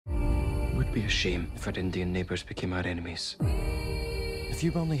Be a shame if our Indian neighbours became our enemies. If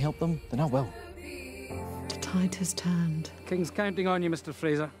you only help them, then I will. The tide has turned. King's counting on you, Mr.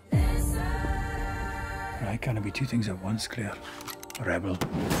 Fraser. I can't be two things at once, Claire. A rebel,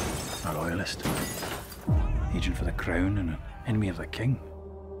 a loyalist, agent for the crown and an enemy of the king.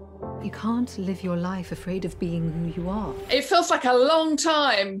 You can't live your life afraid of being who you are. It feels like a long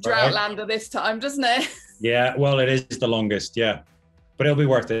time, Droughtlander, this time, doesn't it? Yeah, well, it is the longest, yeah. But it'll be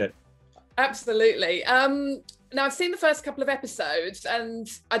worth it. Absolutely. Now, I've seen the first couple of episodes, and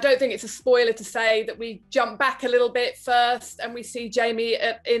I don't think it's a spoiler to say that we jump back a little bit first and we see Jamie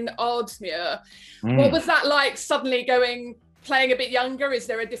in Ardmere. What was that like, suddenly playing a bit younger? Is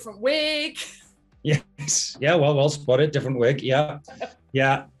there a different wig? Yes. Yeah, well spotted. Different wig. Yeah.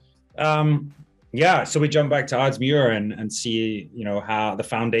 Yeah. So we jump back to Ardmere and see, how the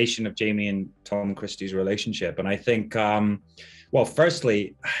foundation of Jamie and Tom Christie's relationship. And I think,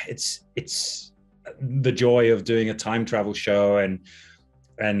 firstly, it's the joy of doing a time travel show and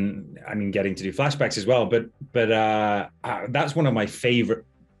I mean, getting to do flashbacks as well. But that's one of my favorite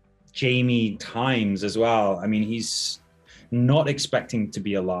Jamie times as well. I mean, he's not expecting to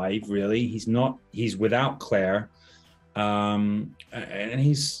be alive, really. He's without Claire. And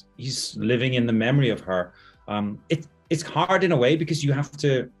he's living in the memory of her. It's hard in a way because you have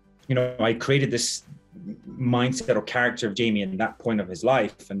to, I created this mindset or character of Jamie in that point of his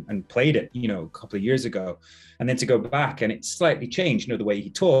life and played it, a couple of years ago, and then to go back and it's slightly changed, the way he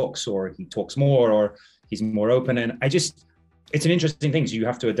talks, or he talks more, or he's more open. And it's an interesting thing. So you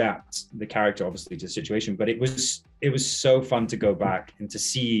have to adapt the character obviously to the situation, but it was so fun to go back and to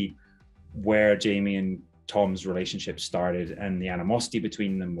see where Jamie and Tom's relationship started and the animosity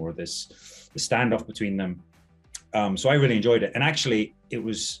between them, or the standoff between them. So I really enjoyed it. And actually it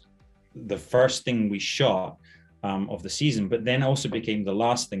was the first thing we shot of the season, but then also became the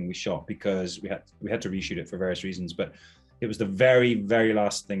last thing we shot because we had to reshoot it for various reasons. But it was the very, very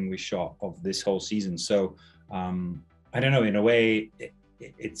last thing we shot of this whole season. So I don't know, in a way,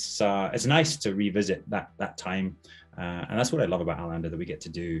 it's nice to revisit that time. And that's what I love about Outlander, that we get to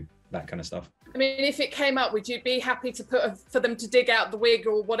do that kind of stuff. I mean, if it came up, would you be happy to for them to dig out the wig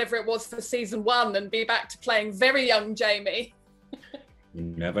or whatever it was for season 1 and be back to playing very young Jamie? You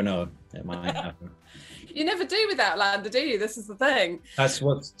never know. It might happen. You never do with Outlander, do you? This is the thing. That's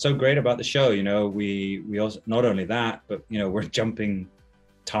what's so great about the show. We also, not only that, but we're jumping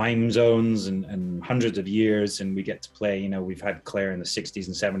time zones and hundreds of years, and we get to play. We've had Claire in the 60s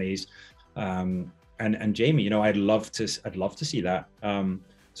and 70s, and Jamie. I'd love to see that.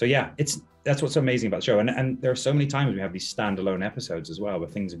 So yeah, that's what's so amazing about the show. And there are so many times we have these standalone episodes as well, where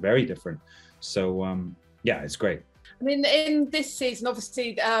things are very different. So yeah, it's great. I mean, in this season,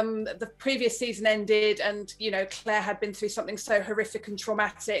 obviously, the previous season ended and, Claire had been through something so horrific and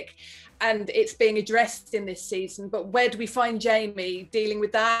traumatic, and it's being addressed in this season. But where do we find Jamie dealing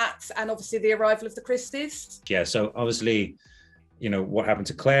with that? And obviously the arrival of the Christies? Yeah, so obviously, what happened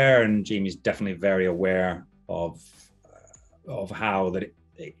to Claire, and Jamie's definitely very aware of how that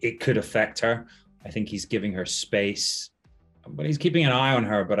it could affect her. I think he's giving her space, but he's keeping an eye on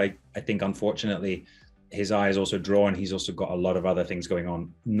her. But I think, unfortunately, his eye is also drawn. He's also got a lot of other things going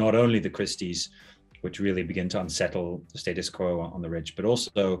on, not only the Christies, which really begin to unsettle the status quo on the ridge, but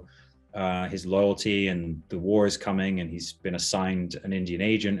also his loyalty, and the war is coming, and he's been assigned an Indian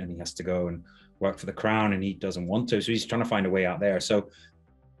agent and he has to go and work for the crown, and he doesn't want to. So he's trying to find a way out there. So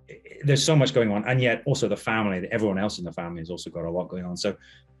there's so much going on. And yet also the family, everyone else in the family has also got a lot going on. So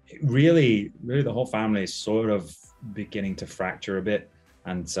really the whole family is sort of beginning to fracture a bit.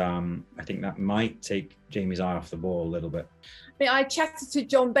 And I think that might take Jamie's eye off the ball a little bit. I chatted to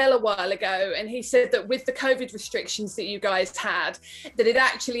John Bell a while ago, and he said that with the COVID restrictions that you guys had, that it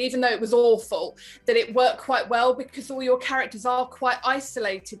actually, even though it was awful, that it worked quite well because all your characters are quite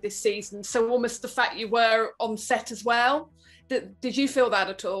isolated this season. So almost the fact you were on set as well. Did you feel that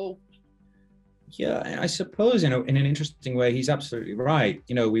at all? Yeah, I suppose, in an interesting way, he's absolutely right.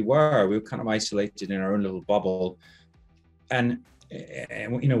 We were kind of isolated in our own little bubble. And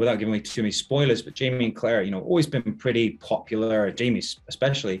without giving away too many spoilers, but Jamie and Claire, always been pretty popular. Jamie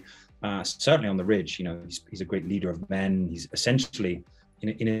especially, certainly on the ridge. He's a great leader of men. He's essentially,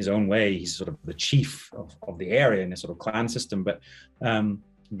 in his own way, he's sort of the chief of the area in a sort of clan system. But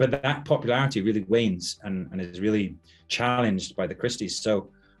that popularity really wanes and is really challenged by the Christies. So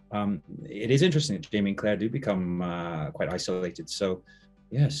it is interesting that Jamie and Claire do become quite isolated. So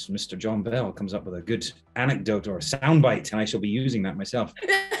yes, Mr. John Bell comes up with a good anecdote or a soundbite, and I shall be using that myself.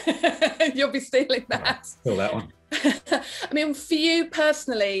 You'll be stealing that. Steal that one. I mean, for you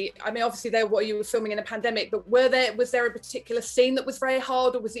personally, I mean, obviously you were filming in a pandemic, but was there a particular scene that was very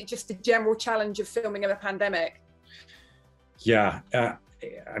hard, or was it just a general challenge of filming in a pandemic? Yeah,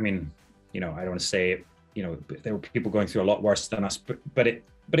 I mean, I don't want to say, there were people going through a lot worse than us, but it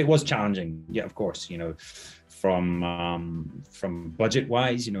was challenging. Yeah, of course, from budget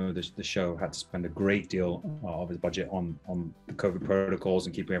wise, the show had to spend a great deal of its budget on the COVID protocols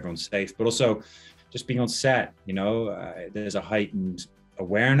and keeping everyone safe, but also just being on set, there's a heightened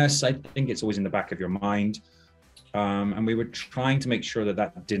awareness. I think it's always in the back of your mind. And we were trying to make sure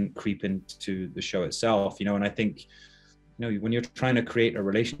that didn't creep into the show itself, and I think, when you're trying to create a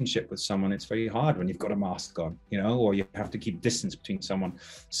relationship with someone, it's very hard when you've got a mask on, or you have to keep distance between someone.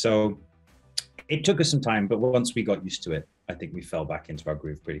 So it took us some time, but once we got used to it, I think we fell back into our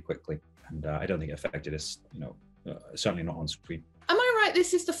groove pretty quickly. And I don't think it affected us, certainly not on screen. Am I right?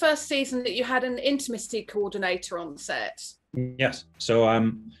 This is the first season that you had an intimacy coordinator on set. Yes. So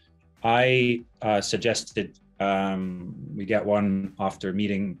I suggested we get one after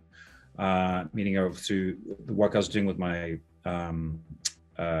meeting her through the work I was doing with my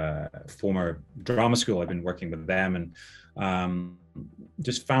former drama school. I've been working with them, and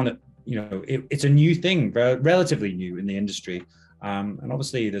just found that it's a new thing, relatively new in the industry, and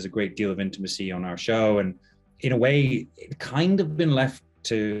obviously there's a great deal of intimacy on our show, and in a way it kind of been left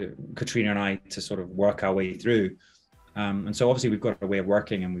to Caitriona and I to sort of work our way through, and so obviously we've got a way of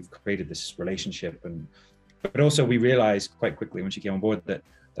working, and we've created this relationship, but also we realized quite quickly when she came on board that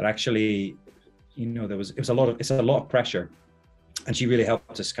actually, it's a lot of pressure, and she really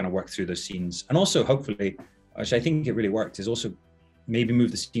helped us kind of work through those scenes. And also, hopefully, which I think it really worked, is also maybe move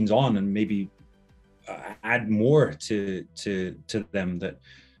the scenes on and maybe add more to them that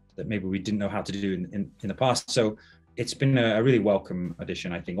maybe we didn't know how to do in the past. So it's been a really welcome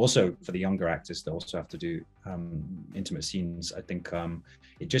addition, I think. Also for the younger actors that also have to do intimate scenes, I think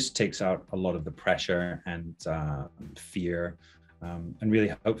it just takes out a lot of the pressure and fear. And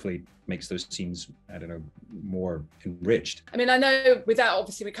really, hopefully, makes those scenes, more enriched. I mean, I know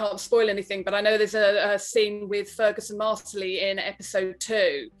obviously we can't spoil anything, but I know there's a scene with Fergus and Masterly in episode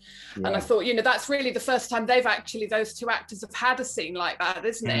 2. Yeah. And I thought, that's really the first time those two actors have had a scene like that,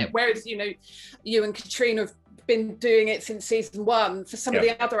 isn't it? Whereas, you and Caitriona have been doing it since season 1. For some of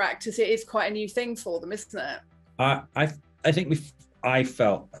the other actors, it is quite a new thing for them, isn't it? I think I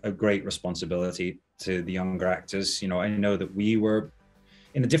felt a great responsibility to the younger actors. I know that we were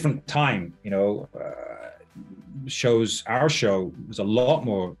in a different time, our show was a lot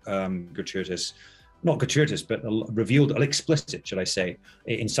more gratuitous, not gratuitous, but revealed, explicit, should I say,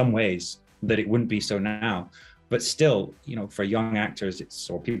 in some ways, that it wouldn't be so now. But still, for young actors,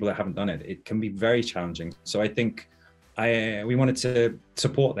 or people that haven't done it, it can be very challenging. So I think we wanted to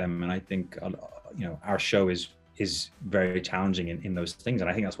support them, and I think our show is very challenging in those things, and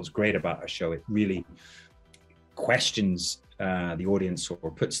I think that's what's great about our show. It really questions the audience,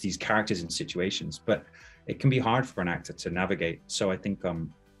 or puts these characters in situations, but it can be hard for an actor to navigate. So I think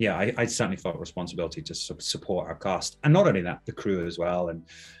I certainly felt responsibility to support our cast, and not only that, the crew as well,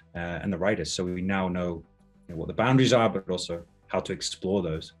 and the writers, so we now know what the boundaries are, but also how to explore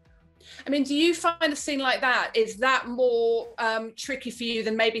those. I mean, do you find a scene like that, is that more tricky for you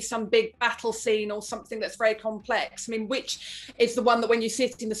than maybe some big battle scene or something that's very complex? I mean, which is the one that when you see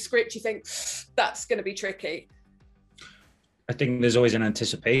it in the script, you think that's going to be tricky? I think there's always an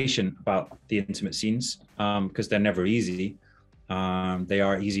anticipation about the intimate scenes, because they're never easy. They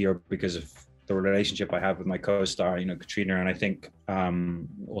are easier because of the relationship I have with my co-star, Caitriona, and I think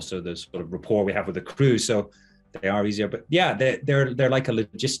also the sort of rapport we have with the crew. So they are easier, but yeah, they're like a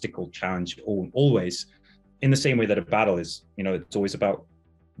logistical challenge always, in the same way that a battle is. It's always about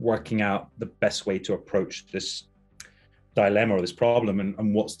working out the best way to approach this dilemma or this problem,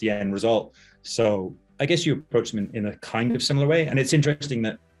 and what's the end result. So I guess you approach them in a kind of similar way. And it's interesting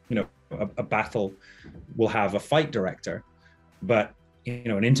that a battle will have a fight director, but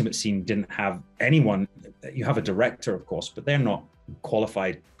an intimate scene didn't have anyone. You have a director, of course, but they're not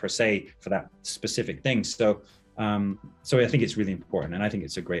qualified per se for that specific thing. So I think it's really important, and I think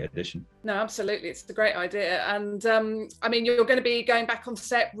it's a great addition. No, absolutely, it's a great idea. And I mean, you're going to be going back on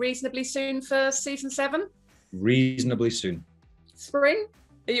set reasonably soon for season 7. Reasonably soon. Spring?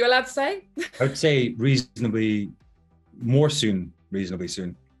 Are you allowed to say? I would say reasonably soon.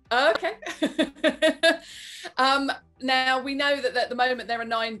 Okay. Now we know that at the moment there are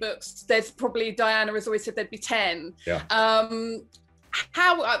 9 books. There's probably, Diana has always said there'd be 10. Yeah.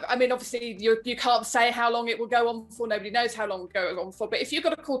 how, I mean, obviously you can't say how long it will go on for. Nobody knows how long it will go on for. But if you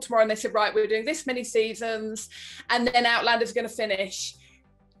got a call tomorrow and they said, right, we're doing this many seasons and then Outlander's going to finish,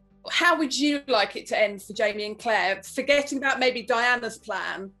 how would you like it to end for Jamie and Claire? Forgetting about maybe Diana's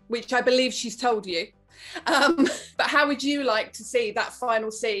plan, which I believe she's told you. But how would you like to see that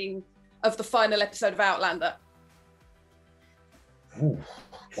final scene of the final episode of Outlander? Ooh,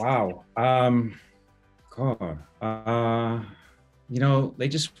 wow. God. You know, they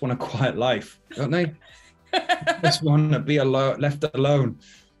just want a quiet life, don't they? Just want to be alone, left alone.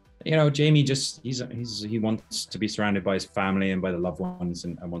 You know, Jamie just, he wants to be surrounded by his family and by the loved ones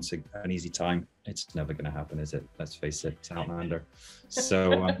and wants an easy time. It's never going to happen, is it? Let's face it, it's Outlander.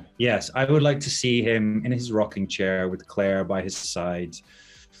 So yes, I would like to see him in his rocking chair with Claire by his side.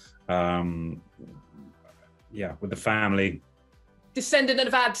 Yeah, with the family. Descendant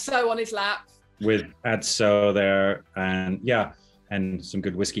of Adso on his lap. With Adso there, and yeah, and some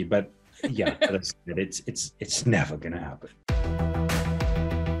good whiskey. But yeah, it's never going to happen.